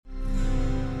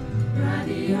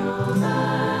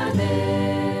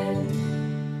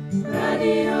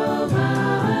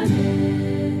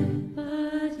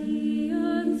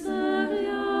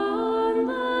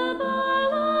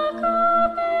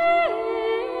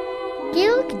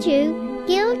Gilg Jew,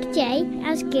 Gilg J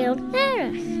as Gilg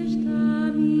Nerach.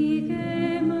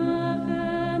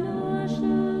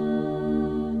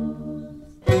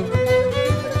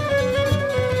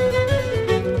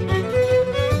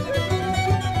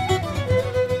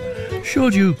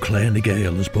 Shoju Clare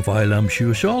Gale as Bavailam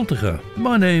Shusaltacha.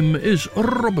 My name is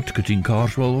Robert Cutting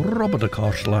Carswell, Robert a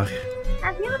Carslach.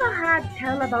 Have you ever had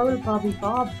tell of old Bobby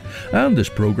Bob? And this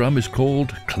programme is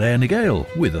called Clare Gale,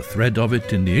 with a thread of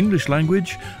it in the English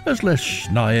language as Les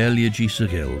Snaelia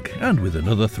Gilg, and with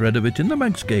another thread of it in the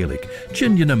Manx Gaelic,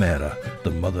 Chinyanamera,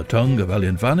 the mother tongue of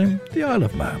Elin Vanim, the Isle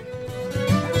of Man.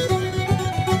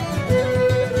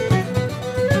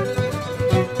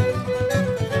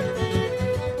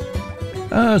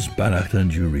 As Banach and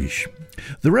Jurish.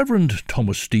 The Reverend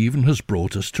Thomas Stephen has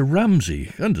brought us to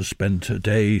Ramsey and has spent a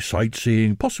day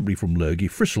sightseeing, possibly from Lurgy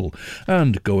Fristle,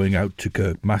 and going out to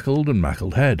Kirkmachold and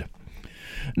Mackled Head.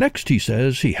 Next, he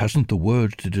says he hasn't the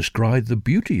word to describe the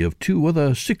beauty of two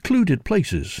other secluded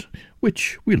places,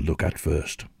 which we'll look at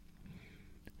first.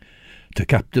 To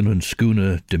Captain and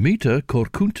Schooner Demeter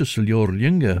Corcunta Silior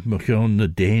Junge Machon na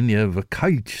Dania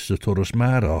Vakait sa Torres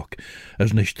Marok,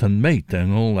 as nicht an meit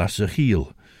engel as a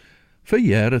heel.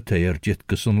 Verjare teer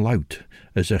jitkus an lout,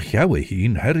 as a chawe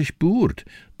heen herish boord,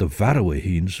 de varwe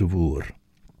heen savoor.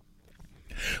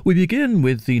 We begin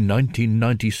with the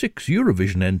 1996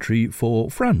 Eurovision entry for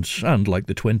France, and like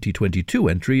the 2022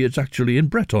 entry, it's actually in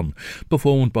Breton,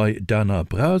 performed by Dana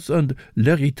Braz and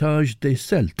L'Héritage des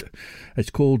Celtes. It's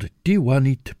called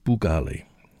Diwanit Bugali.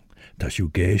 Tashu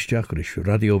geestiach rish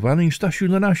Radio Vanning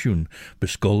Station en Ashun,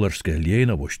 beskoller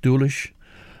skeliena wostulish,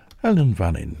 Ellen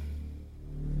Vannin.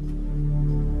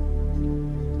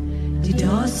 Die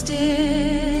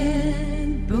Dostin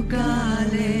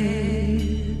Bugali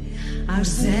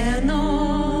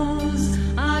Arsenos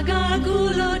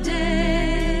agagulo de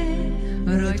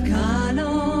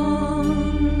Rotkalon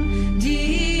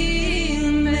di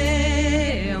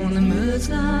me on the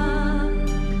mutla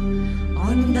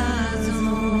on dazon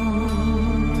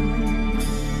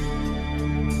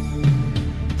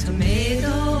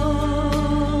tomato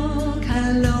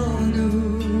calonu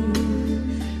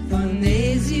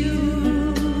Fonesiu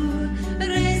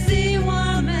resi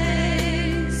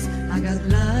wames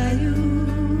agatlayu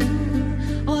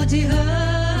Oti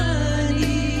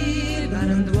hani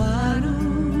baranduaru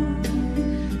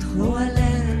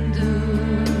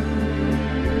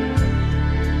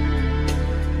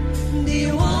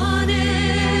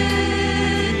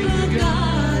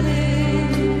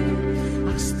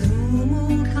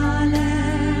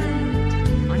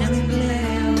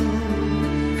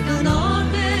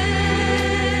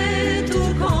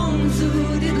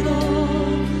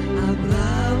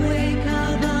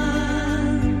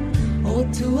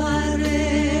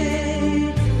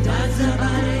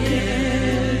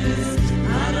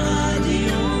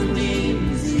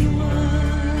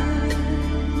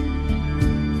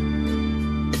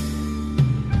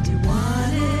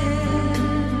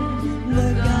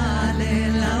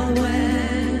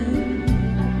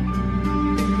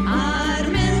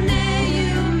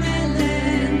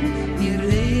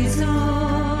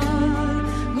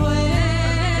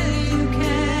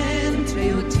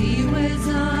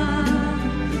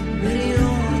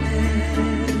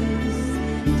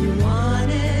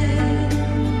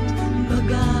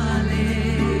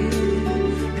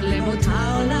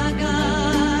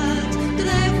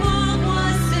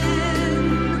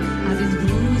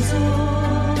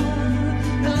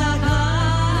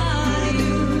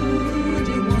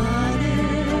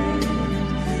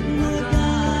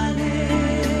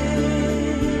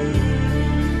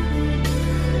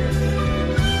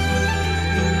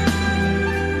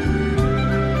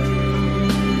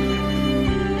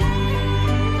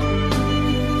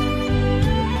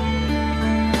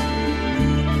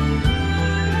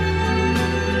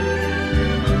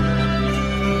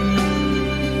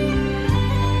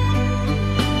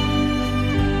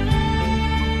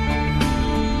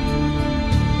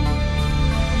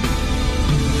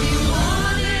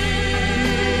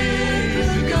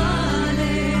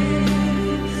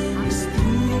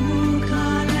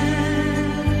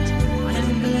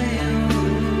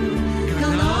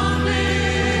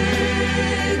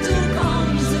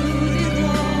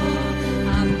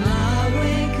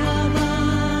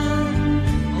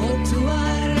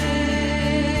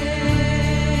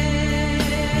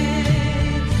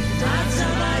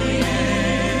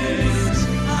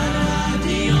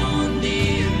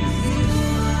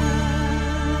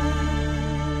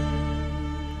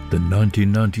The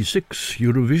 1996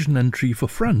 Eurovision entry for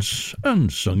France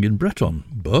and sung in Breton,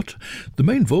 but the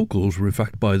main vocals were in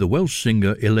fact by the Welsh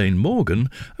singer Elaine Morgan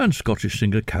and Scottish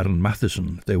singer Karen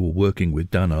Matheson. They were working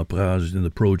with Dan Albraz in the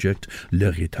project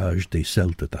L'Héritage des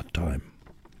Celtes at that time.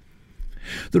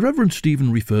 The Reverend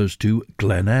Stephen refers to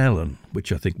Glen Ellen,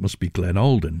 which I think must be Glen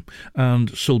Alden,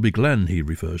 and Sulby Glen he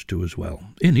refers to as well.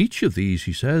 In each of these,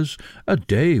 he says, a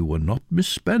day were not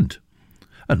misspent,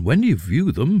 and when you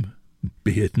view them,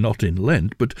 be it not in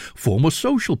Lent, but form a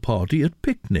social party at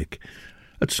picnic.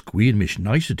 At squeamish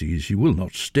niceties you will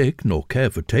not stick, nor care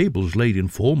for tables laid in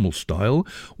formal style,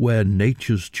 where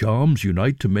nature's charms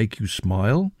unite to make you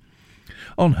smile.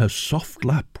 On her soft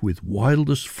lap with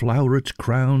wildest flowerets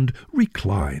crowned,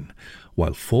 recline,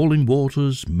 while falling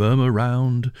waters murmur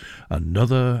round,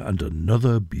 another and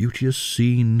another beauteous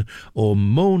scene, o'er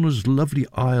Mona's lovely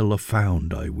isle are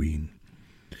found, I ween.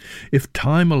 If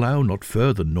time allow not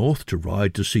further north to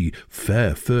ride to see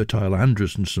fair fertile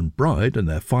Andres and St. Bride and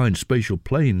their fine spacious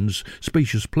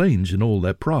plains in all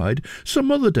their pride, some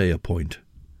other day appoint.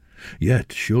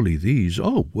 Yet surely these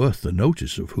are worth the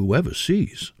notice of whoever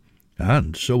sees.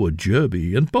 And so are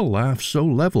Derby and Ballaugh so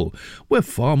level, where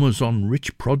farmers on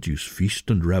rich produce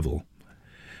feast and revel.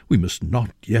 We must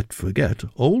not yet forget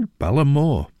old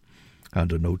Ballamore,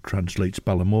 and a note translates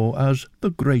Ballamore as the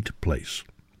great place.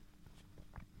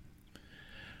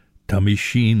 Tam I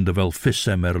sin de vel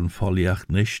fissem an foliach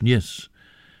nishnis,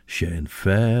 Shane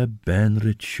fair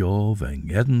benrit shov en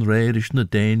gedden reirish na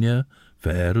Dania,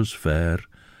 fair,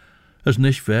 as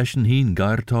nish fashion heen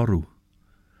gair toru,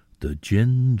 de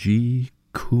gin G.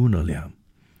 Coonaliam.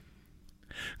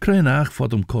 Crain ach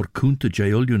fodum cor cúnta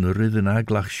jaolion a ridden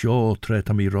aglach shaw tret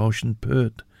am I roshen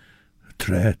pert,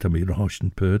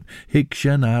 hig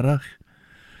shen arach.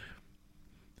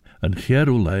 En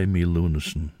gerulei mi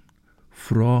lunasen,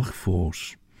 Frach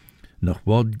fós, nach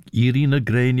wad irin a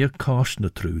greinja kásna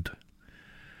trúd.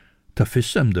 Ta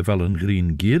fissem de vel an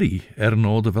green giri,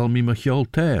 no de vel mi machiol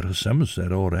ter, sems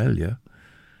Aurelia.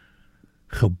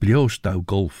 Gebloost thou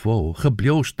golfo,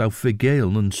 gebloost thou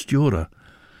figeel en stjura.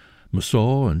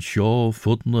 Maso en shaw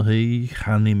futna he,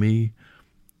 hanny me.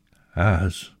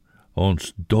 As,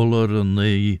 ons dollar en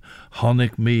nee,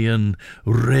 honnig me en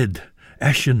red,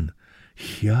 eshen,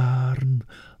 jarn,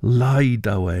 Laid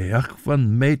away, ach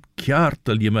van meid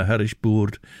kjartel je me herrish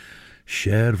boerd.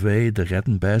 Scher vee de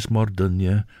redden bijs maar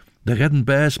dunje, de redden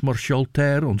bijs maar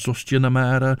scholter ons ostje na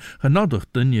mare, genodig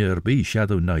dunje erbij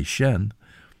shadow nai shen.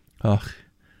 Ach,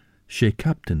 she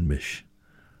captain mish,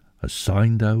 a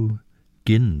sign thou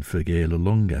gin vergele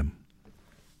longem.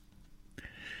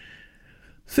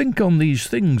 Think on These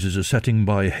Things is a setting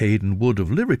by Hayden Wood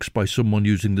of lyrics by someone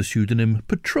using the pseudonym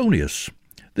Petronius.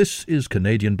 This is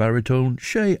Canadian baritone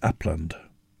Shay Apland.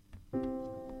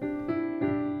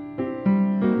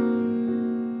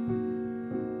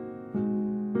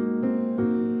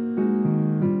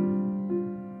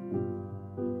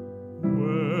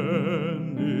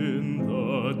 When in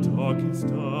the darkest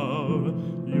hour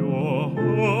your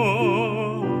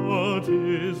heart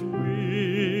is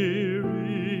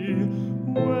weary,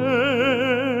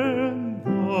 when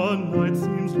the night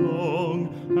seems long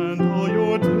and all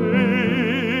your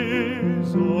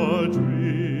days are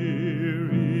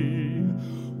dreary,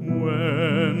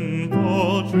 when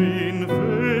faltering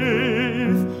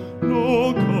faith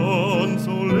no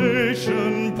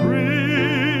consolation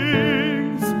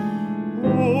brings,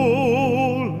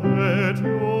 oh, let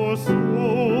your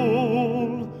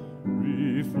soul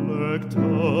reflect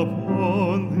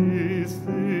upon these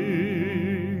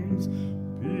things.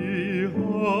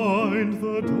 Behind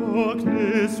the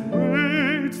darkness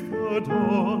waits the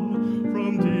dawn.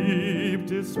 From deep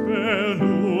despair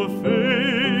no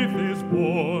faith is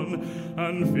born,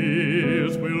 and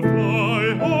fears will fly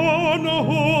on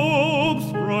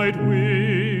hope's bright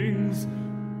wings.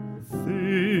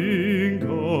 Think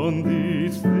on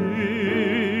these things.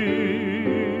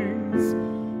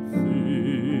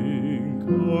 Think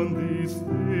on these things.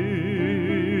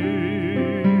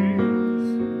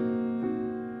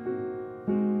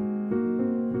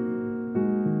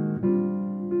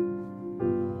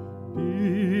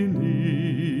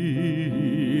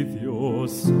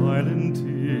 Silent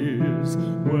tears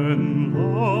when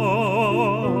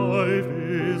life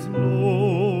is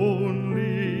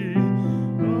lonely,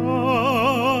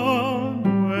 and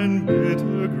when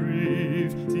bitter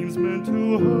grief seems meant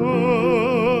to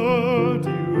hurt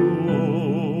you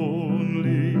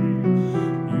only.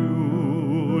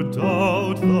 You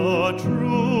doubt the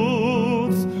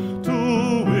truths to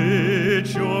which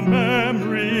your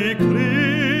memory clings.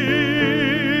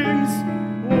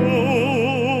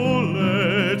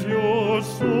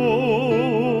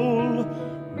 Soul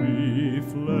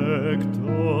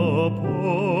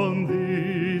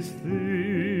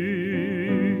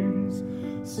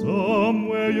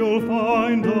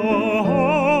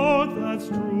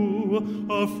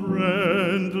a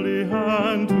friendly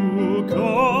hand to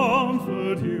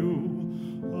comfort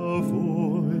you, a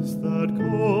voice that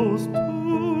calls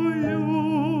to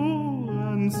you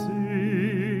and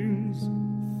sings.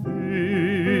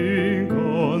 Think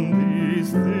on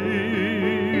these things.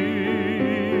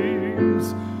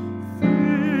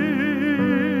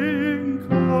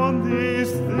 Think on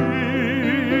these things.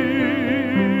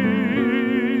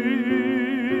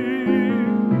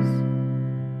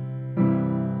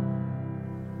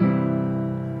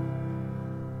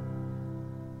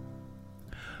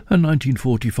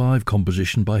 1945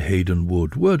 composition by Hayden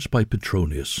Wood, words by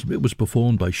Petronius. It was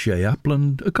performed by Shea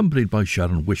Apland, accompanied by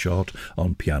Sharon Wishart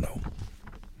on piano.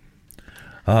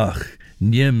 Ach,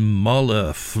 nim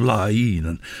molle flaen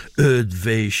en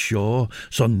ve seo,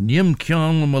 son nim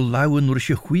cian am a lawen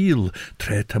rische wheel,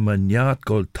 tret am a njat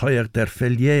gol toier der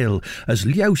feliel, as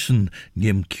liausen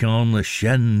nim cian a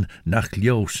shen nach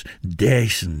lios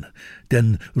desen,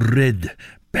 den rid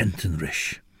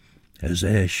bentenrish. As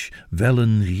esh,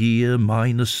 velen hier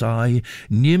mine sai,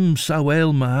 nim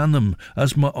sawel ma anam,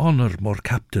 as ma honor mor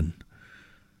captain.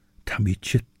 Tammy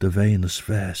chit de venus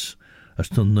vers, as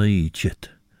to nei chit.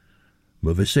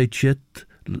 Ma visse chit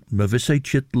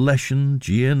leshen,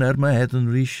 gien ma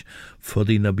heden rish,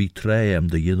 fuddy na betray am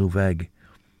de yinu veg.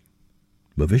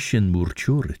 Ma vishin moor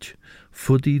churich,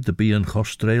 fuddy de bien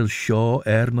chostrail shaw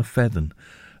na fedden,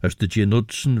 as de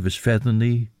ginudsen vis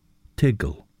feddeni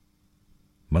tiggle.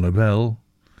 Manabel,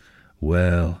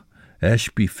 well, esh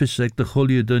be fissek de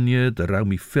chulje dunje, de rou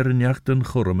mi firnjachten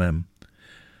churmem.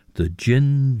 De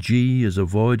gin G is a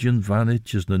voyagin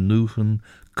vanich as na nuchen,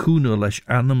 kuna lesh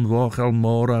anam voch al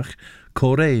morach,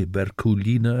 kore ber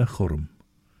kulina a churm.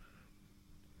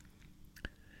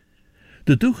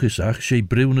 De duchisach she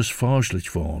brunes farslich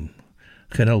van.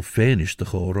 Gen al fenish de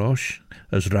chorosh,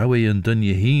 as rawe en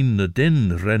dunje heen na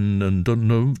din ren na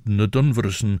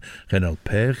dunversen, gen al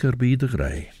perger be de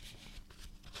grey.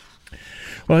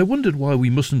 Well, I wondered why we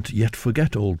mustn't yet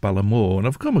forget old Ballamore, and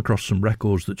I've come across some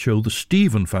records that show the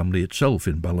Stephen family itself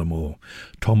in Ballamore.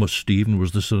 Thomas Stephen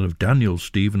was the son of Daniel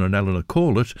Stephen and Eleanor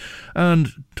Corlett, and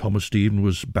Thomas Stephen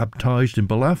was baptised in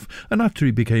Ballaugh, and after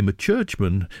he became a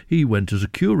churchman, he went as a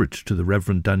curate to the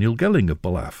Reverend Daniel Gelling of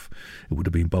Ballaugh. It would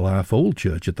have been Ballaugh Old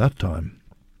Church at that time.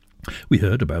 We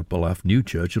heard about Ballaugh New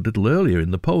Church a little earlier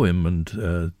in the poem, and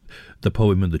the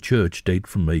poem and the church date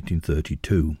from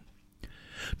 1832.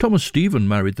 Thomas Stephen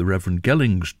married the Reverend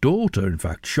Gelling's daughter, in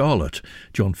fact Charlotte.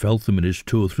 John Feltham, in his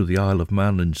tour through the Isle of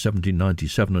Man in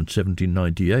 1797 and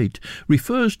 1798,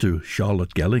 refers to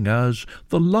Charlotte Gelling as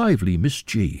the lively Miss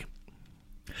G.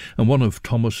 And one of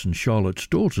Thomas and Charlotte's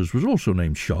daughters was also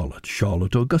named Charlotte,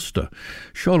 Charlotte Augusta.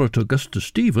 Charlotte Augusta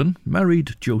Stephen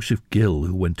married Joseph Gill,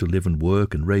 who went to live and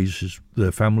work and raise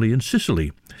their family in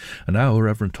Sicily. And now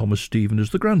Reverend Thomas Stephen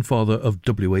is the grandfather of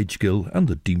W. H. Gill and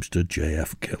the Deemster J.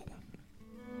 F. Gill.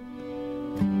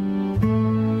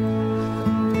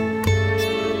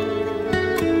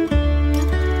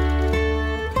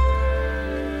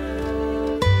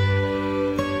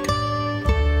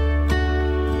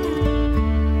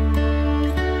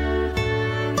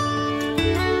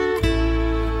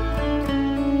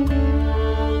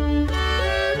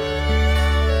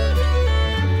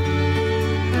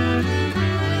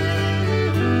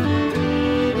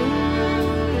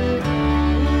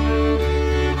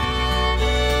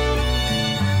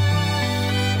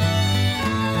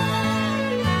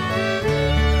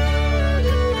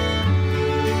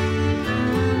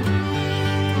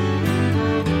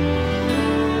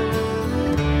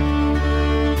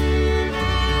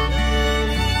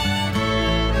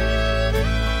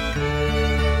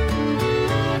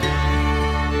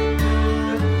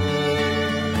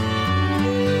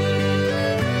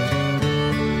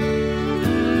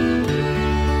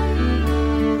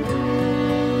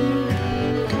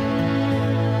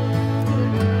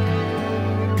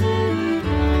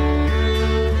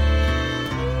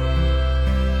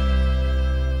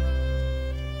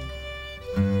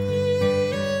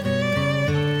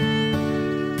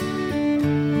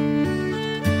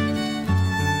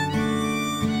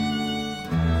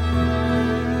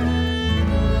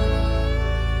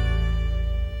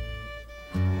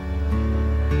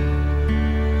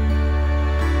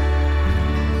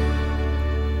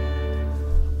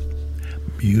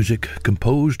 Music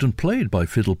composed and played by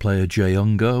fiddle player Jay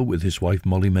Unger with his wife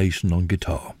Molly Mason on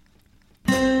guitar.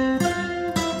 The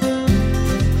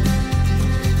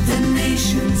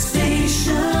Nation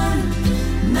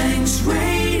Station, Manx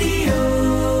Radio.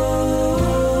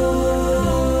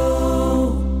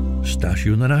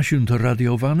 Stasiwn yn asiwn to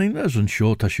Radio Fanning, as yn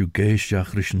sio tasiw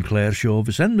geisdiach rys yn Clare Shaw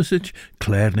fys enmysig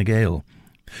Clare na Gael.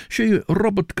 She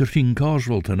Robert Gertien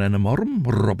Carswell and Enemorum,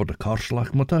 Robert a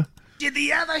Carslach mutter. Did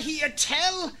the ever hear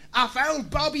tell of old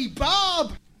Bobby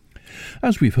Bob?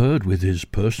 As we've heard with his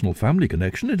personal family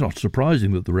connection, it's not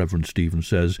surprising that the Reverend Stephen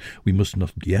says we must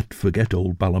not yet forget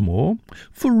old Ballamore,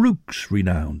 for rooks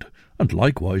renowned, and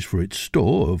likewise for its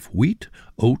store of wheat,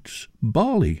 oats,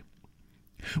 barley.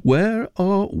 Where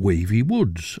are wavy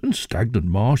woods and stagnant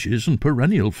marshes and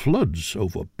perennial floods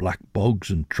over black bogs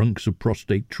and trunks of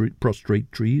prostrate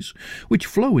trees, which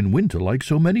flow in winter like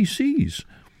so many seas?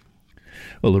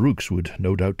 Well, the rooks would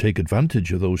no doubt take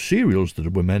advantage of those cereals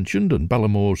that were mentioned, and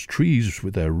Ballamore's trees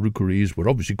with their rookeries were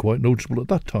obviously quite noticeable at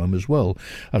that time as well,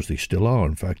 as they still are,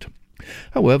 in fact.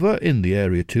 However, in the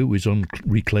area too is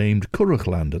unreclaimed Curragh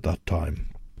land at that time.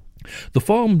 The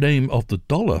farm name of the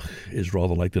Dollach is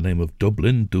rather like the name of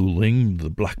Dublin, Dooling, the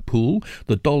Black Pool.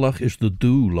 The Dollach is the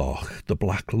Doo Loch, the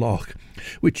Black Loch,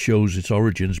 which shows its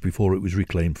origins before it was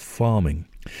reclaimed for farming.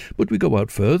 But we go out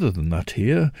further than that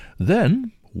here.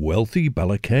 Then wealthy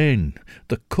Ballacane,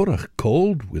 the Curragh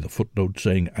called, with a footnote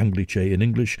saying Anglice in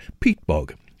English, peat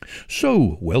bog.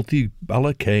 So wealthy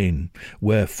Ballacane,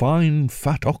 where fine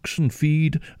fat oxen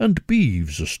feed and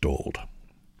beeves are stalled.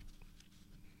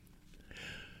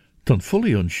 Tan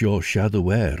fully unsure shadow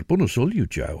air, bunus ulju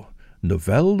jow, na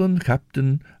vel and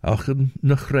captain achen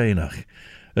na chrenach,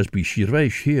 as be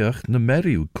shirveish hiach na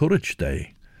meriw courage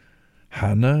day.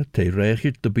 Hanna te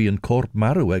reichit de be an corp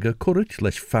marrowega courage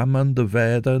les faman de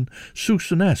vedan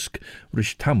Susanesk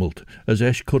rish tamult as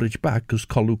esh courage back as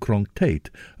collu cronk tate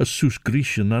as sus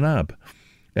grecian an ab.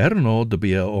 Erno de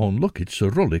be a on lookit sa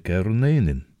rollic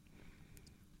nenin.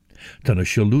 Tan a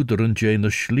shaluder an jane a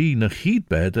schlie na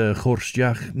chiedbede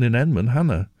chorstjach nin enman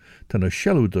hanna. Tan a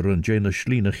shaluder an jane a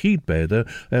schlie na chiedbede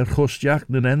chorstjach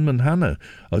nin enman hanna,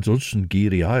 as udsen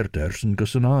giri airdersen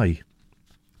gus an eye.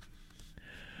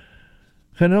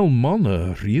 Gen el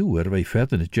manne riw wij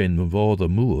verder Jane van Vode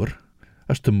moer,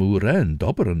 as de moer en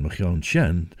dobberen mech jan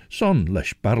shen, son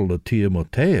lesh barrel tier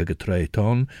motea getreit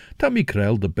on, tammy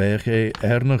krel de berge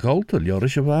erne galtel jore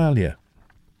chevalje.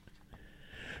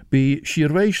 Bi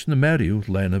shirweis na meriw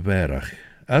lene verach,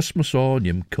 as me saw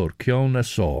nim korkion a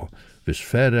saw, vis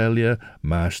ferelje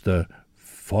master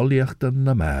foljachten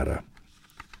na mare.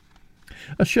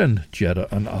 A shen jere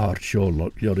an art show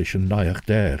jorish en naiach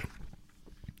der.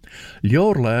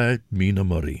 Ljor lai Mina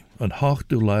Murray, en hach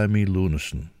du lai mi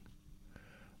Lunesen.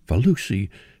 Valusi,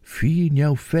 fi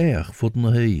jou ver voor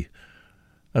na hei,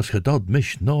 as ge dat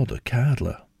mish na de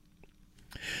kadla.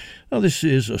 Now this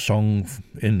is a song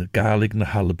in Gaelic na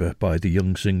Halbe by the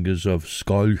young singers of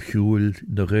Scoil Huil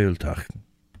na Gaeltach.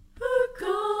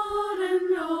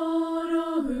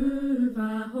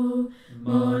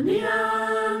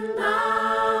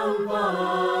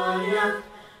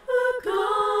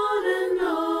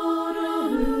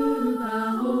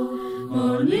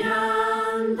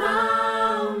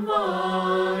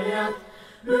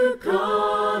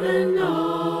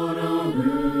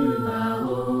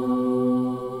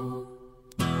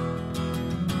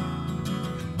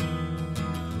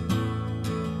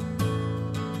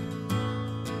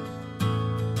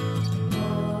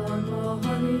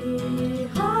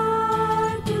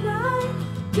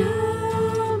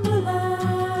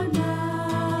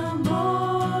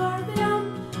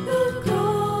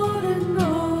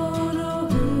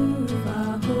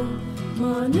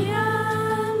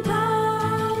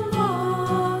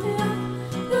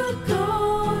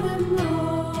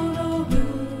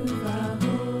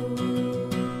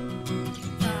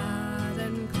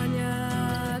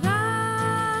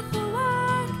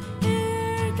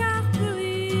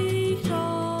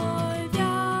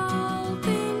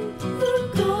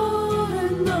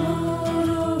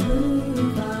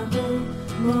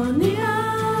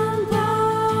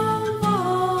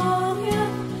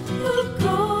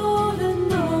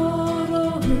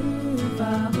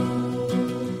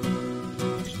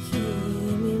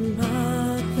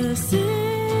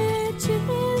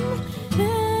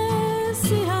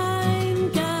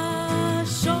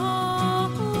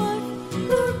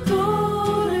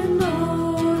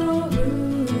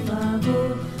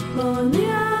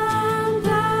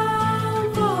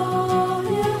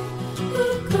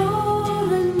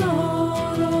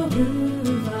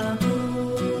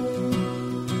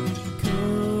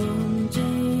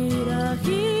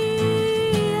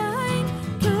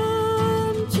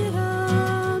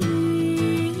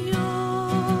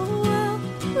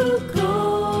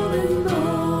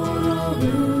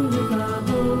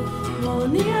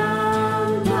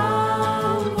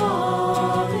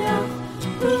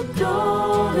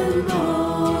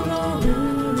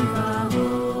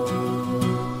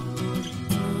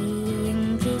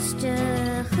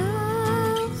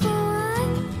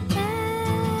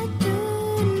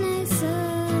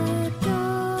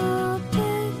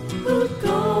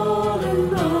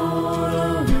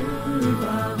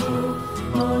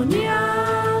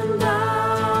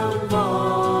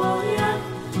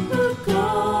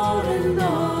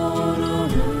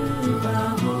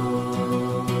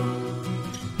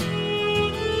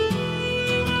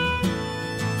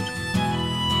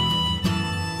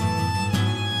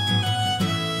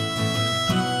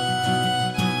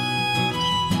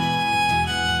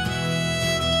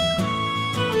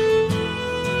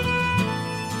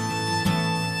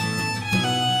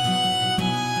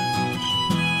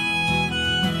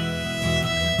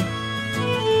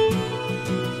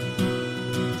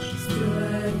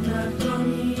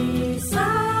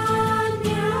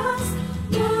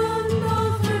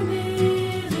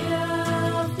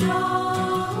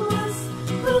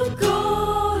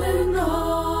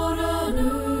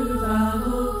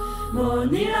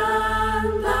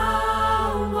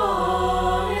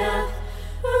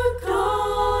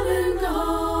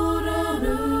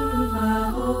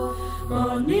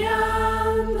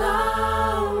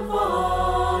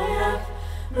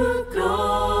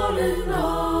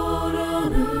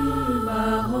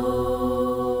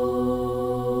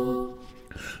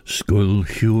 Sgwyl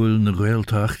hiwl na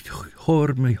gweiltacht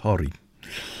chor me hori.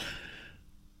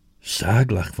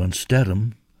 Saglach van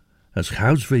sterm, as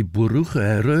houds ve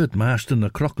boeruche rød master na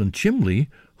crocken chimley,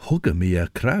 hugge me a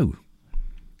crow.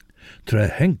 Tre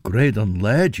henk red on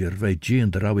ledger ve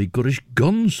gien der awi gurish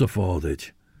guns afore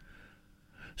it.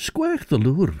 Squach the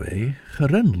lure ve,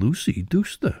 geren Lucy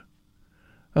doester.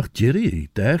 Ach Jerry,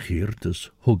 dag hier, dus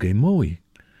hugge mooi.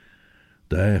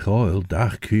 Dag oil,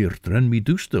 dag hier, dren mi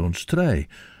doester on strij,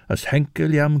 as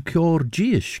henkel jam kjor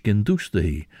giish gin doester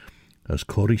he, as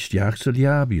corrie stjaagsel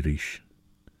jabirish.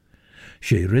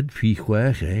 She red fi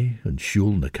chwech en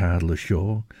shul na kadle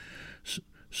shaw.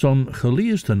 Son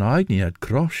geleest een eigen het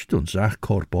croshed ons ach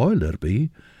corboiler bi,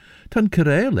 tan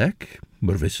kerelek,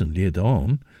 maar wissen lied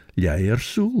aan, jij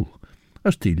soel,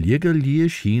 as die liege lie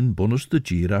schien bonus de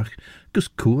girach, gus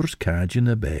koers kajen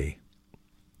erbij.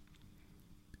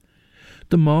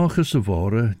 De mages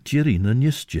waren Jerine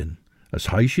Nistjen, as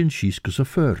heisjen schieskus a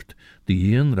furt,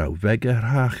 die een rauw weg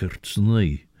hachert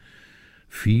snee.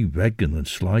 Fi weggen en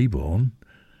slijbaan,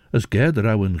 as gerd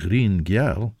rauw een green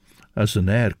gjal, as een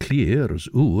air clear as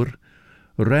oer,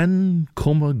 ren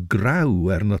komme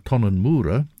grauw na tonnen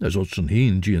moere, as ots een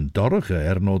heen gien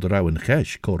dorge no de rauw een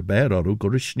gesh corber or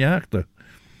ugorishnjachte.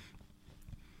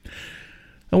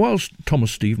 And whilst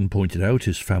Thomas Stephen pointed out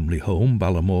his family home,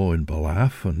 Ballamore in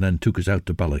Ballaugh, and then took us out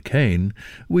to Ballacane,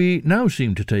 we now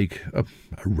seem to take a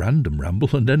random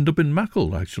ramble and end up in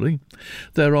Mackle, actually.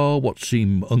 There are what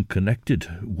seem unconnected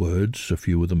words, a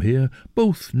few of them here,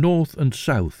 both north and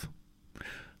south.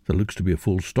 There looks to be a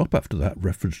full stop after that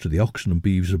reference to the oxen and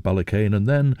beeves of Ballacane, and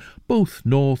then both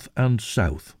north and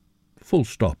south. Full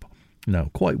stop. Now,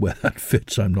 quite where that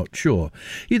fits, I'm not sure.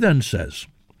 He then says,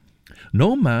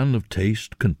 no man of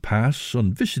taste can pass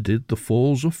unvisited the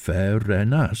falls of fair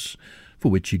Renas, for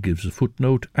which he gives a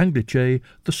footnote, Anglice,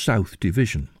 the South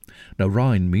Division. Now,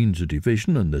 Rhine means a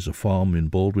division, and there's a farm in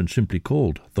Baldwin simply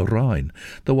called the Rhine,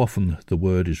 though often the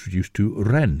word is reduced to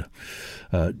Ren.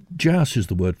 Jas is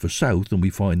the word for south, and we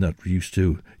find that reduced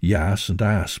to Yas and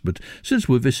Ass, but since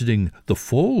we're visiting the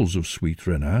falls of Sweet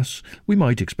Renas, we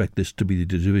might expect this to be the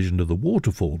division of the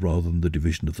waterfall rather than the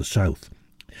division of the south.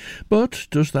 But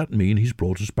does that mean he's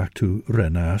brought us back to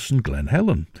Renas and Glen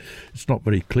Helen? It's not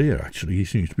very clear, actually. He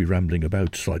seems to be rambling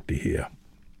about slightly here.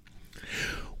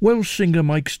 Welsh singer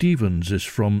Mike Stevens is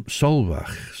from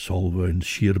Solvach in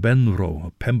Shir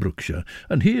Benfro, Pembrokeshire,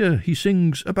 and here he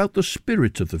sings about the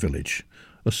spirit of the village,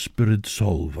 a spirit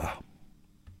Solva.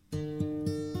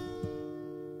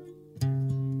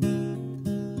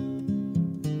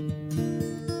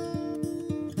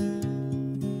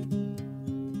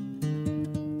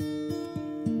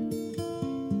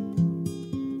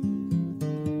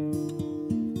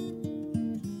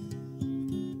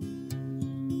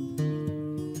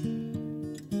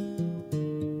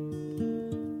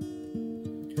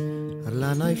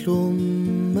 Lannau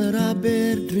llwm yr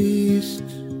aber drist,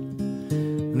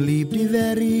 yn lib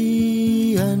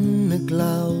diferu yn y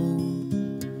glaw.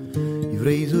 I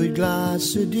freuddwyd glas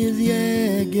y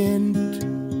dyddiegent,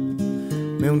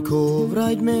 mewn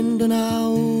cofraid mynd yn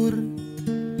awr.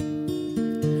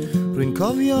 Rwy'n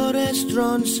cofio'r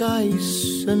estron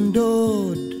sais yn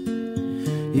dod,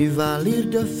 I falu'r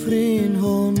dyffryn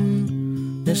hwn,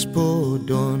 nes bod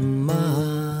o'n marw.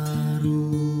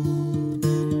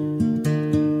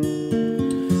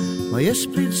 Mae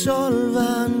ysbryd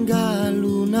solfa'n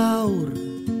galw nawr,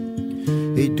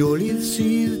 ei dolydd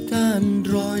sydd dan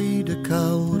droed y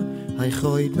cawr, a'i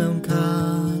choed mewn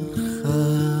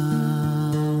carchar.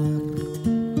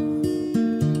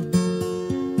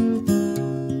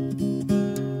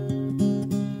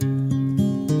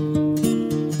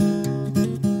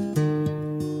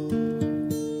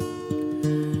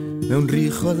 Mewn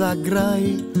rych o ddagrau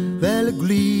fel y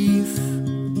gwlydd,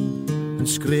 yn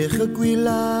sgrech y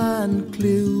gwylan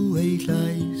cliw ei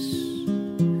llais.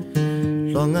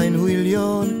 Llongau'n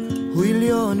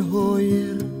hwylion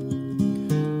hwyr,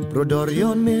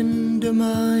 brodorion mynd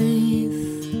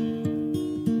ymaith.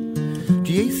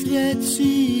 Dieithriad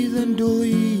sydd yn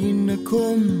dwyn y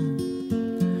cwm,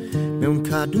 mewn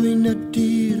cadwyn y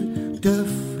dir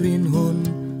dyffryn hwn,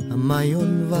 a mae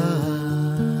o'n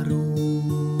farw.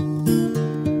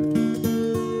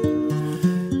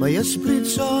 Mae ysbryd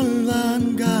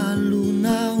solfa'n galw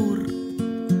nawr,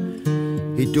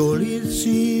 ei dolydd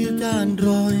sydd dan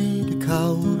droed y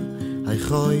cawr, a'i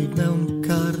choed mewn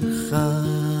carchar.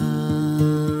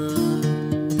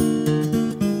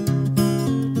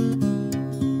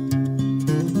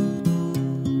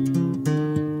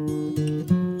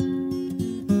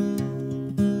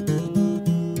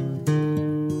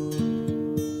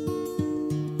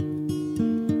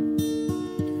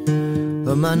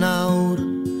 Yma nawr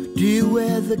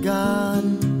diwedd y gan,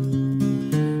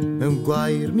 mewn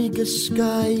gwair mi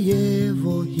gysgau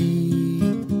efo hi.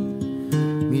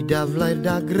 Mi daflai'r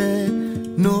dagre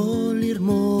nôl i'r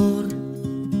môr,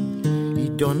 i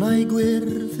donau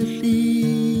gwyrdd y lli.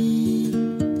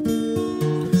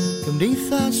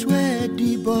 Cymdeithas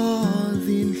wedi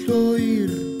boddi'n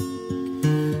llwyr,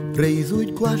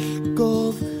 breuddwyd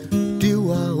gwallgof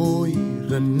diw a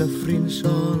oer yn nyffryn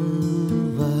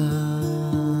solfa.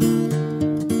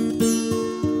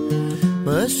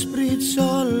 Mae ysbryd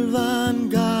solfa'n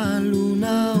galw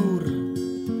nawr,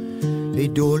 ei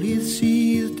dolydd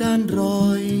sydd dan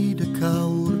droed y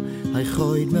cawr a'i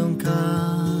choed mewn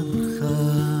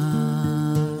carchar.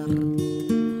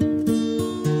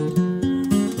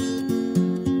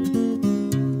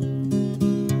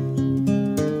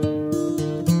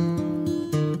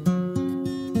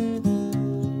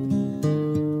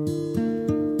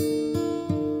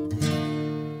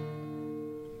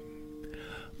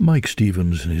 Mike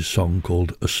Stevens in his song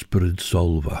called Ysbryd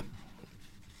Solva.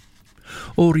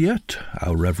 Or yet,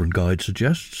 our Reverend Guide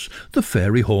suggests, the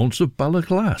fairy haunts of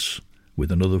Ballaglass,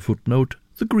 with another footnote,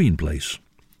 the Green Place.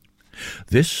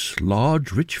 This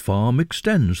large rich farm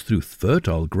extends through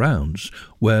fertile grounds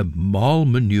where marl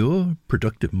manure,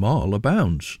 productive marl,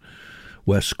 abounds,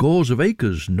 where scores of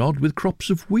acres nod with crops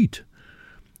of wheat,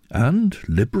 and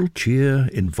liberal cheer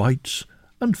invites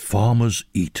and farmers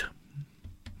eat.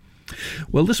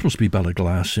 Well, this must be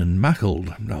Ballaglass in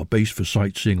Mackhold. Our base for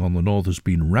sightseeing on the north has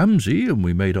been Ramsey, and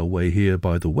we made our way here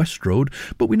by the west road,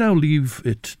 but we now leave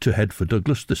it to head for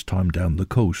Douglas, this time down the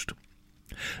coast.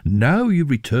 Now you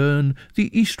return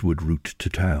the eastward route to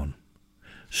town.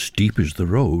 Steep is the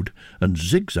road, and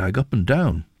zigzag up and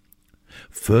down.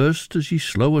 First, as ye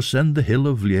slow ascend the hill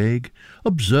of Lieg,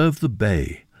 observe the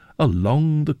bay,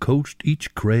 along the coast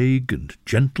each crag and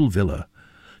gentle villa,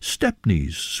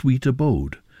 Stepney's sweet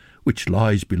abode, which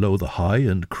lies below the high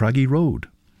and craggy road.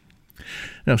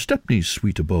 Now, Stepney's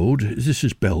sweet abode, this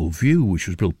is Bellevue, which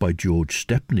was built by George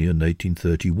Stepney in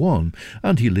 1831,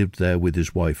 and he lived there with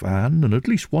his wife Anne and at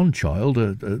least one child,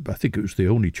 I think it was the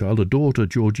only child, a daughter,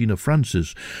 Georgina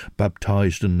Francis,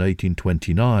 baptised in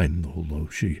 1829, although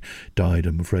she died,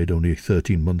 I'm afraid, only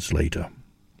 13 months later.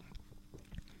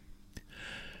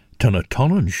 Tan y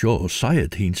tonnen sio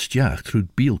saed hi'n stiach trwy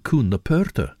bil cwn na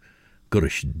perta,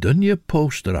 gyrys dynje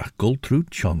poster ach gol trwy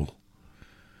channel.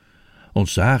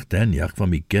 Ons ach denjach van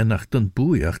mi genach den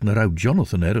boeiach na rauw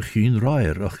Jonathan chyn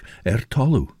raer ach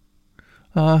tolw.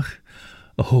 Ach,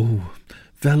 oh,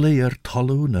 vele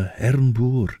tolw na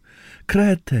boer,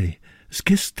 kred te,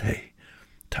 skist te,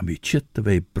 ta mi chit de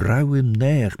we brauw im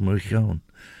neach maar gaan.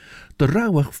 De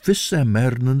rauwach visse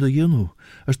mern in de jinnu,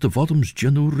 as de vodums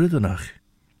jinnu riddenach.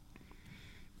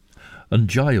 Een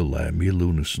jail mi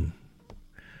lunesen.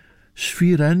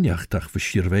 Sfyr enjachtach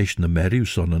verschirwees na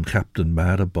Meriwson en Captain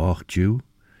Mara bach Jew.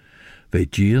 Ve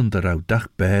gien der au dach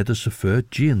beide se furt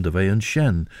gien de ve en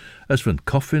shen, as van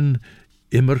coffin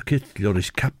immerkit joris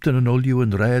Captain en olju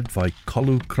en red vai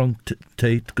collu cronk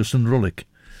tate gus en rullik.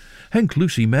 Henk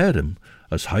Lucy Merem,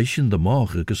 as heischen de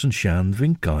morgen gus en shan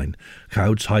vinkain,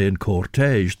 gouds high en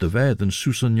cortege de ved en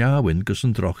Susan Jawin gus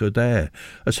en droche there,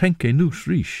 as Henke noes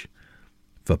riech.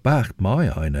 Verbacht my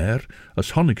ein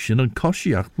as honnigshin en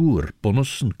koshiach boer,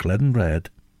 bonus en kledden red.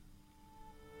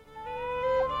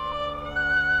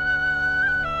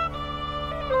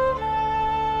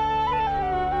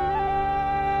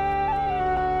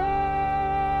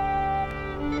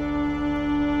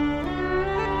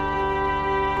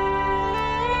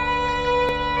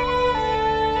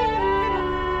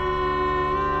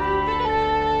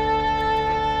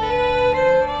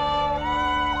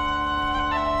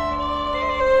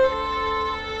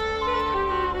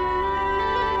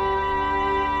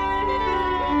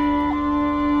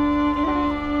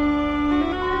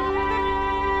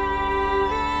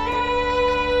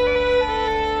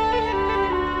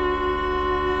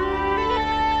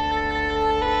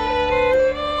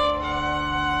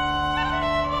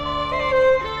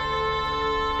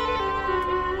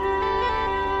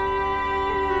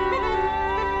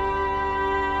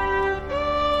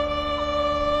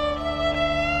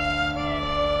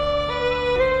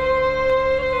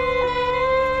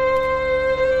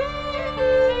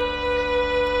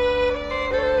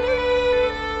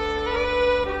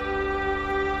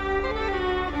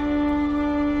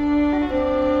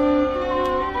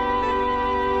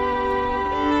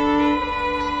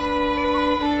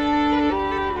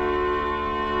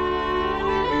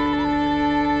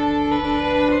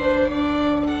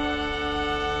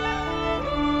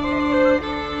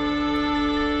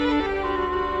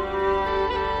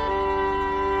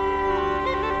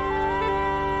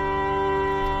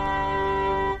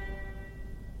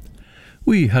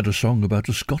 We had a song about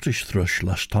a Scottish thrush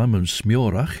last time on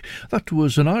Smiorach. That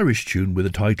was an Irish tune with a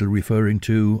title referring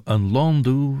to An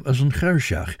Landu as an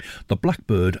Chershach, the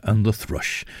blackbird and the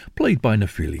thrush, played by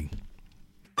Nafili.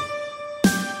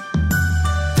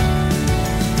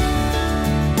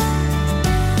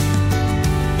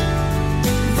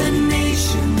 The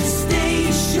Nation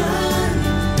Station,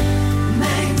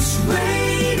 Manx Radio.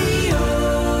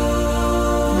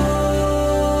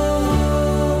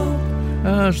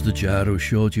 As the Jaro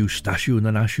showed you Stasiwn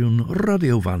and Asiwn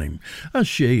Radio Vanim, as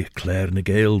she Claire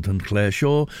Nagaild and Claire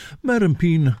Shaw, Merin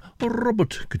Peen,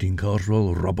 Robert Cadine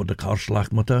Carswell, Robert de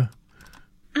Carslachmata.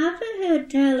 Haven't heard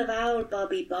tell of owl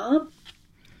Bobby Bob.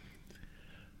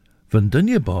 Van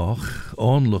Dunje Bach,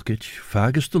 on Luckich,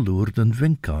 Fagus de Lourd and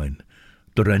Vinkain,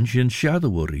 the Rensian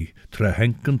Shadowurry, Tre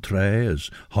Henk and Tre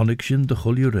as Honikshin de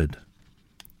Huljurid.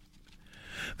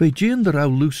 Ve Jean de Rau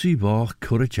Lucy Bach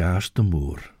Courage asked the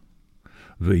Moor.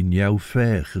 Ve Niau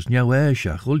Fech as Niau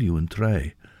Eishach Ulju and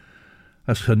Tre.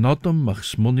 As Genodum mach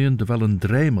Smunian de Velen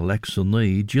Dremel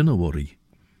Exonei Ginnaworry.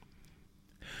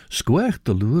 Squech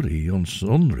de Luri ons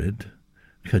onrid,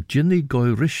 Ginny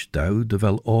Goy Rishdau de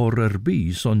Vel Or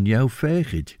Bees on Niau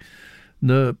Fechid,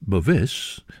 ne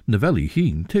Bevis, ne Veli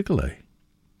Heen Tickle.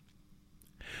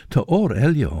 Ta Or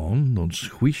Elion ons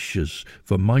Huishes,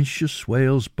 Vermanches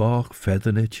Wales Bach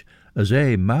Feathenich, as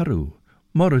Maru,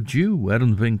 Moraju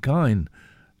Ern Vinkain,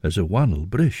 as a Wannel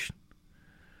Brish.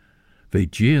 Ve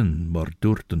Jean mor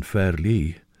Durt and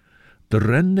Fairlee, de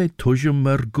Renne Tujum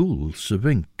Mergul se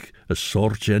Vink, as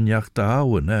Sorgenjach de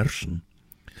Ouwen Ersen.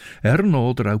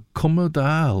 Ernoder au Komme de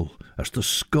Aal, as de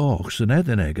Skochs en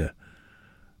Edenegge,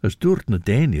 as Durt na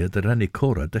Dania de Renne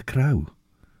Cora de Crow.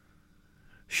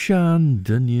 Shan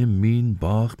dunje mien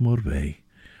Bach mor wei.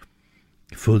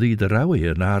 Fuddy de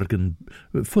Rauwe nagen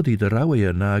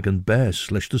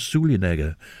bes, lesh de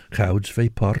Soelienegge, gouds ve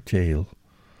parteel.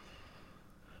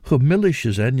 Gemillish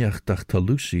is enjach dach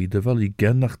talusi, de wel I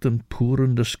gennachten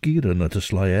poeren de skieren at de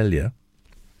Slaelia.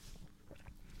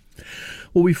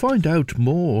 Well, we find out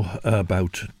more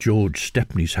about George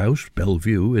Stepney's house,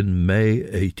 Bellevue, in May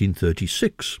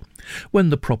 1836,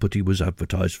 when the property was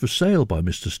advertised for sale by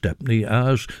Mr. Stepney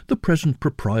as the present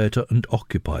proprietor and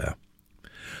occupier.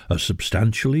 A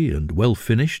substantially and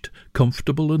well-finished,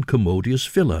 comfortable and commodious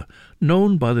villa,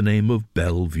 known by the name of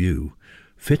Bellevue,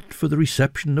 fit for the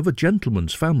reception of a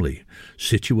gentleman's family,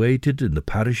 situated in the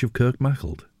parish of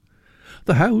Kirkmachold.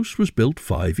 The house was built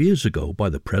 5 years ago by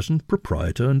the present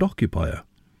proprietor and occupier.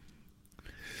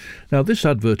 Now, this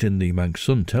advert in the Manx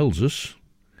Sun tells us,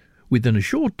 within a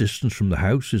short distance from the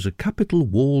house is a capital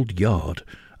walled yard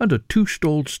and a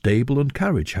 2-stalled stable and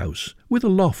carriage house, with a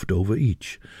loft over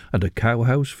each, and a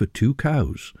cow-house for 2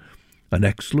 cows, an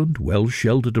excellent,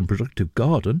 well-sheltered and productive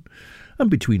garden, and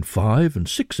between 5 and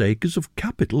 6 acres of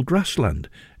capital grassland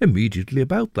immediately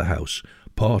about the house,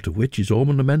 part of which is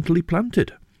ornamentally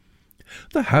planted.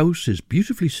 The house is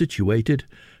beautifully situated,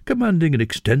 commanding an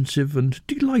extensive and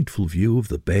delightful view of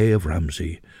the Bay of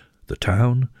Ramsey, the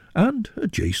town, and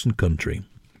adjacent country.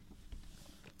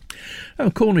 Our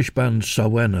Cornish band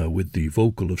Sawenna, with the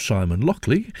vocal of Simon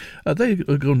Lockley,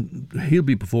 he'll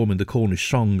be performing the Cornish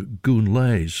song Goon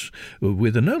Lays,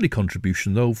 with an early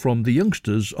contribution, though, from the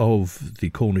youngsters of the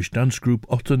Cornish dance group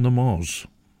Otter na Moz.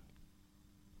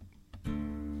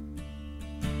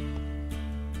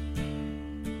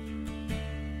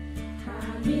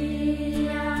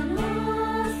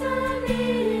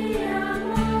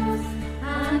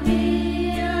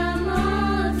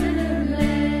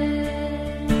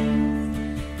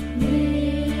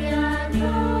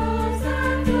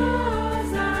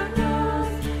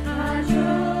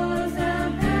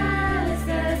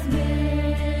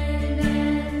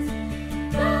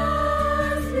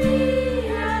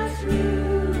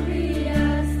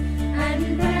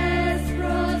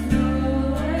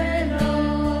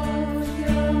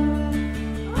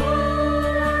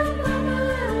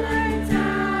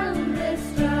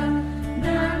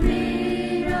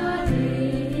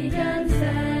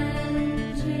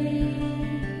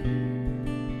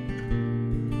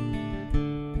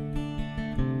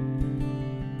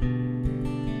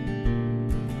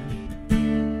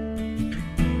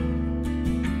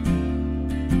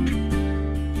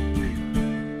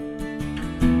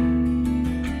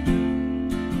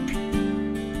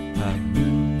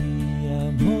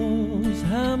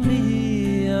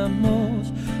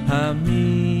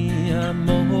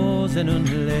 En hun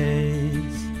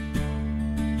lees.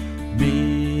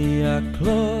 Me a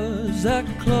close,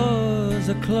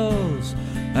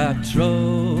 a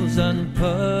tros and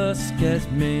perskes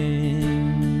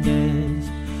minnes.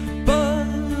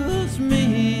 Buzz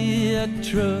me a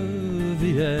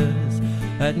trovies,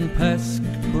 and pesk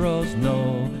bros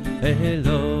no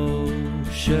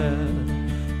eloshe.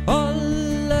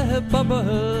 Alle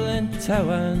bubble and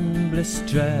tawan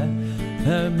blistre,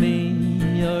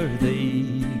 me or the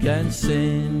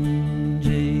gansinji.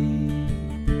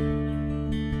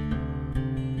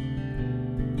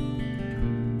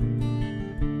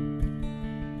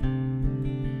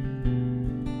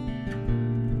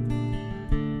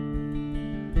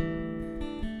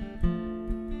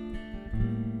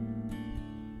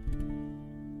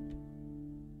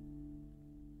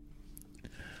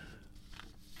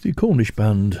 The Cornish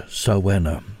band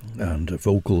Sawenna, and a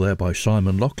vocal there by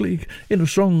Simon Lockley in a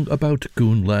song about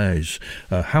Goon Lays,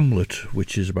 a hamlet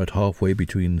which is about halfway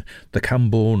between the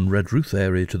Camborne Redruth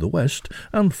area to the west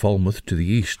and Falmouth to the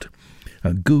east.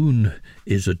 Goon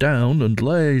is a down, and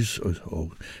Lays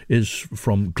is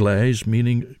from glaze,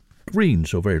 meaning green,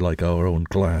 so very like our own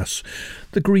glass.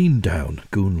 The green down,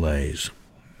 Goon Lays.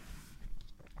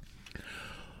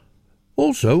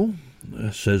 Also,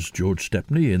 says George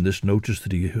Stepney in this notice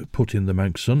that he put in the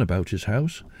Manx Sun about his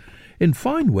house, in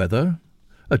fine weather,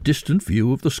 a distant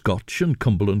view of the Scotch and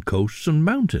Cumberland coasts and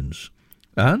mountains,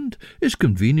 and is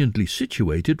conveniently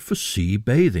situated for sea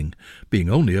bathing, being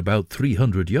only about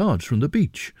 300 yards from the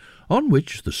beach, on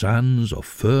which the sands are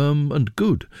firm and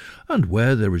good, and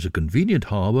where there is a convenient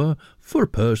harbour for a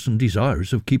person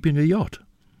desirous of keeping a yacht.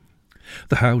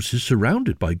 The house is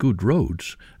surrounded by good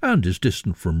roads, and is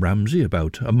distant from Ramsey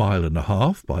about 1.5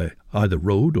 miles by either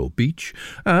road or beach,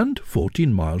 and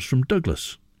 14 miles from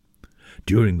Douglas.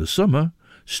 During the summer,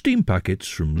 steam packets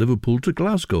from Liverpool to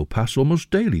Glasgow pass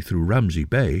almost daily through Ramsey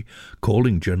Bay,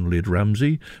 calling generally at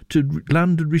Ramsey to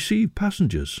land and receive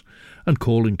passengers, and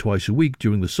calling twice a week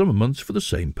during the summer months for the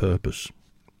same purpose.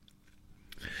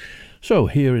 So,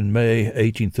 here in May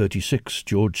 1836,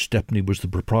 George Stepney was the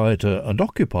proprietor and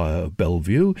occupier of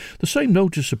Bellevue. The same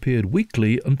notice appeared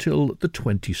weekly until the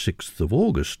 26th of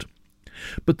August.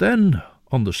 But then,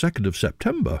 on the 2nd of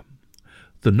September,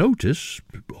 the notice,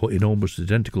 in almost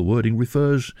identical wording,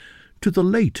 refers to the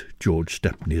late George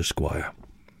Stepney, Esquire.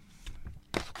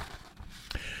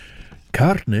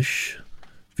 Carnish,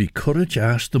 vi courage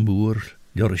asked the moor,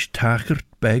 jorish tachert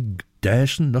beg,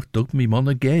 dasen noch dug mi man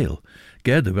a gale,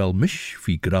 gerde wel mish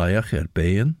vi graiach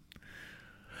beien.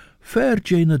 Fair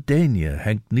Jane Dania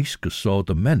hengt niske saw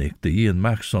de mennick de Ian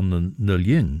Max on the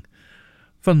Nuljing,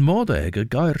 van moordegge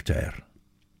geirter.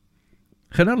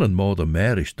 Gen ellen moorde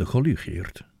merish de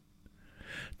golugeert.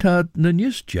 Tad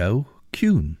nunjes jou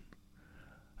kuun.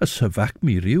 As havak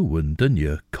mi riw en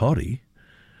dunje corrie,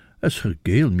 as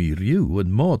hergeel mi riw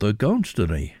en moorde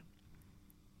gaunsterie.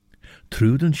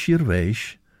 Truden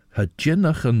shirveish, had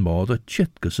jinnach en moorde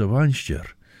chitges of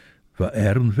anstjer, va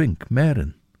vink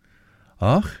meren.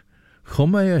 Ach,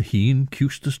 chom a heen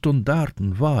kuste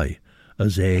standaarten vai,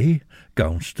 as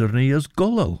gaunsterie as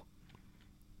gullel.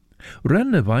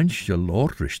 Renne vansje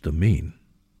lordrish de mean,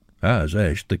 as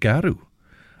de garu,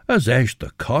 as de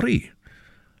corrie.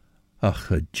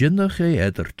 Ach, a jinnach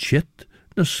eder chit,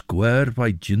 na square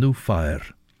vai jinnu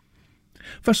fire.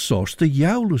 Va sauce de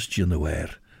jaulus jinnu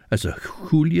as a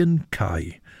Julian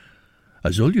kai.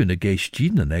 As uljun a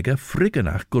geistjien en egge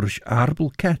friggenach gursh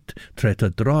arbel ket, tret a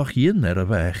drach yin a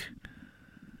weg.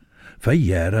 Va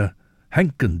jere,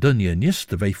 henken dunje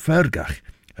niste vei fergach,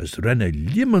 as renne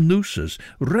limmenooses,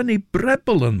 renne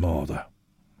breppel en morde.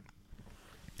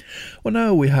 Well,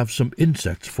 now we have some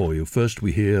insects for you. First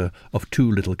we hear of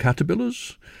 2 little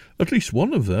caterpillars. At least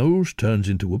one of those turns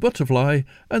into a butterfly,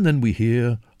 and then we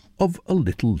hear of a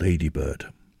little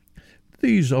ladybird.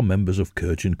 These are members of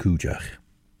Kirchen Kujach.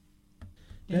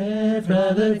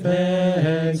 Brother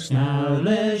Veg,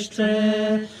 snowlish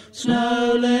tread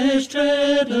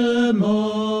the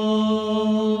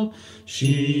mole.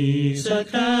 She's a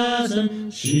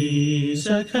cousin,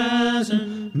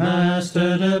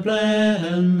 master the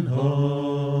blen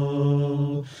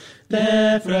hole.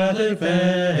 There, Brother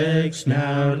Veg,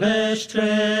 snowlish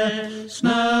tread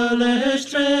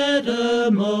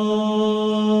the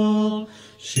mole.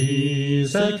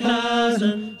 She's a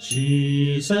cousin,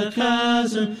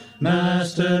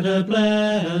 master the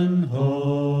blen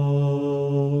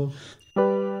hole.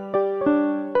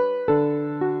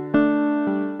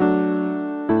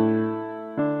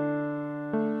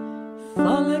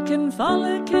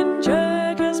 Follican,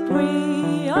 jergas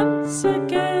bui,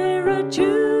 unsagera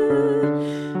Jew.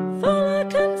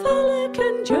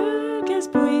 Follican, jergas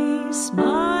bui,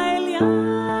 smile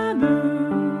yamu.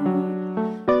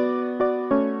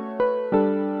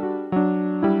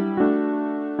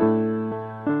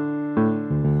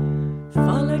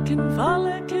 Follican,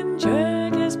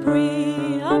 jergas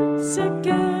bui,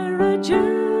 unsagera Jew.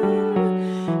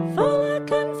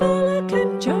 Follican,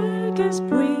 jergas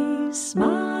bui.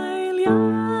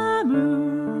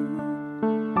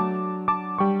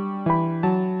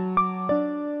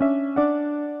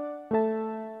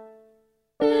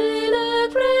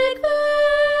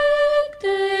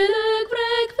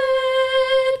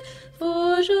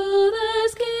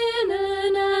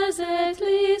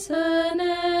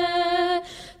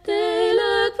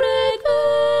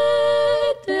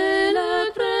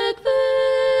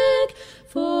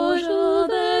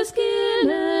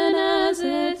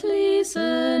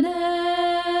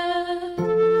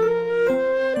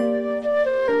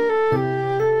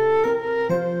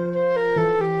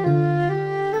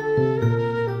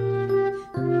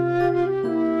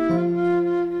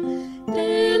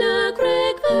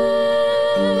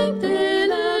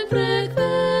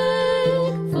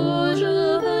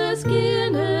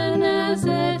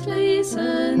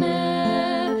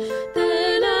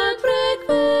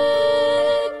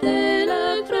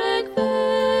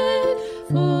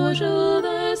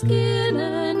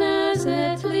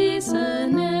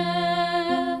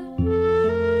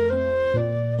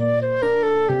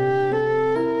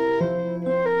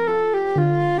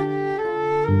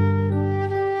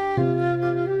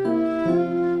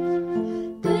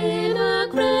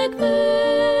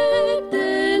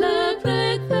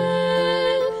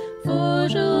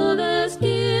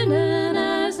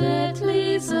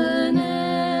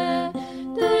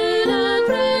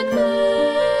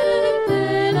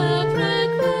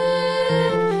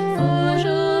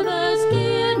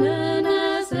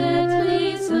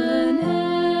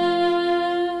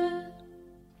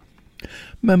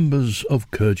 Members of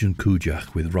Kurjan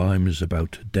Kujak with rhymes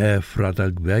about Der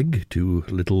Fradag Weg, 2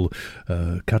 little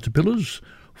caterpillars,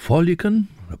 Folliken,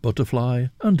 a butterfly,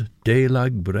 and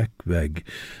Delag Brek Weg,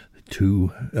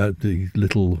 the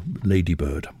little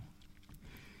ladybird.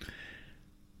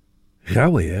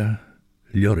 Gawair,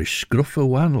 Lloris Scruffa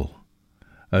Wannel,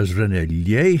 as Rene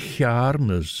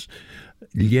Liejarnes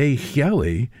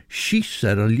Liejawe, Shies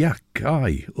a Ljak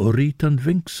Ai, Orit and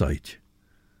Vinksite.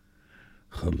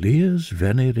 Geleers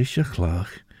Venne Rische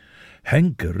Glach,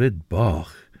 Henke Rid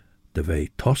Bach, de Wei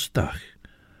Tostach,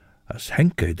 as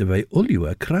Henke de Wei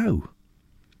Ulua Krau.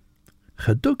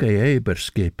 Gedug Eber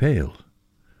Skepeel,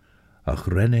 ach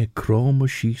Renne Krome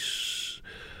Shies,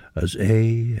 as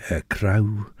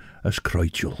Krau, as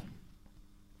Kreutjel.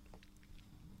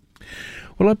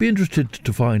 Well, I'd be interested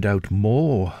to find out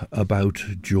more about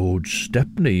George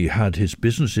Stepney. Had his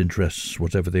business interests,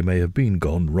 whatever they may have been,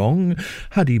 gone wrong?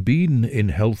 Had he been in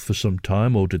health for some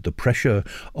time, or did the pressure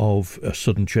of a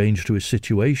sudden change to his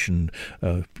situation,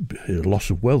 loss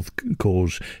of wealth,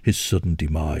 cause his sudden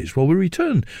demise? Well, we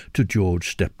return to George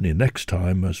Stepney next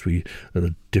time as we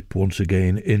dip once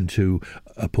again into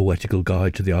a poetical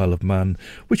guide to the Isle of Man,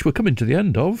 which we're coming to the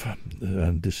end of,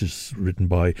 and this is written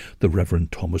by the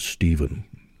Reverend Thomas Stephen.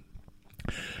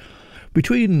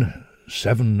 Between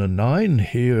 7 and 9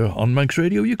 here on Manx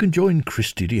Radio, you can join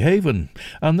Christy DeHaven,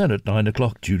 and then at 9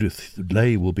 o'clock Judith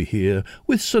Lay will be here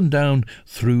with Sundown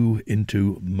through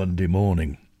into Monday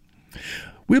morning.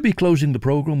 We'll be closing the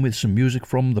programme with some music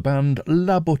from the band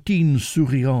La Bottine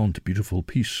Souriante, beautiful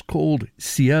piece called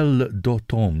Ciel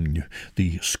d'Automne,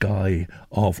 the sky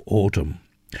of autumn.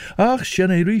 Ach,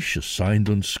 Shene Riche,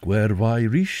 Sindland Square Vai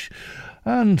Riche.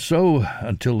 And so,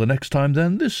 until the next time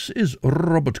then, this is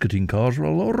Robert Cutting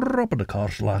Carswell, or Robert de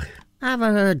Carslach. Have I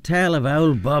heard tell of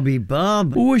old Bobby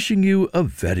Bob? Wishing you a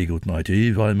very good night,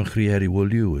 Eve. I'm a Crieri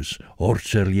Wulliu as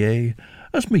Ortserlier,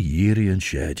 as me Yeri and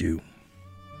shared you.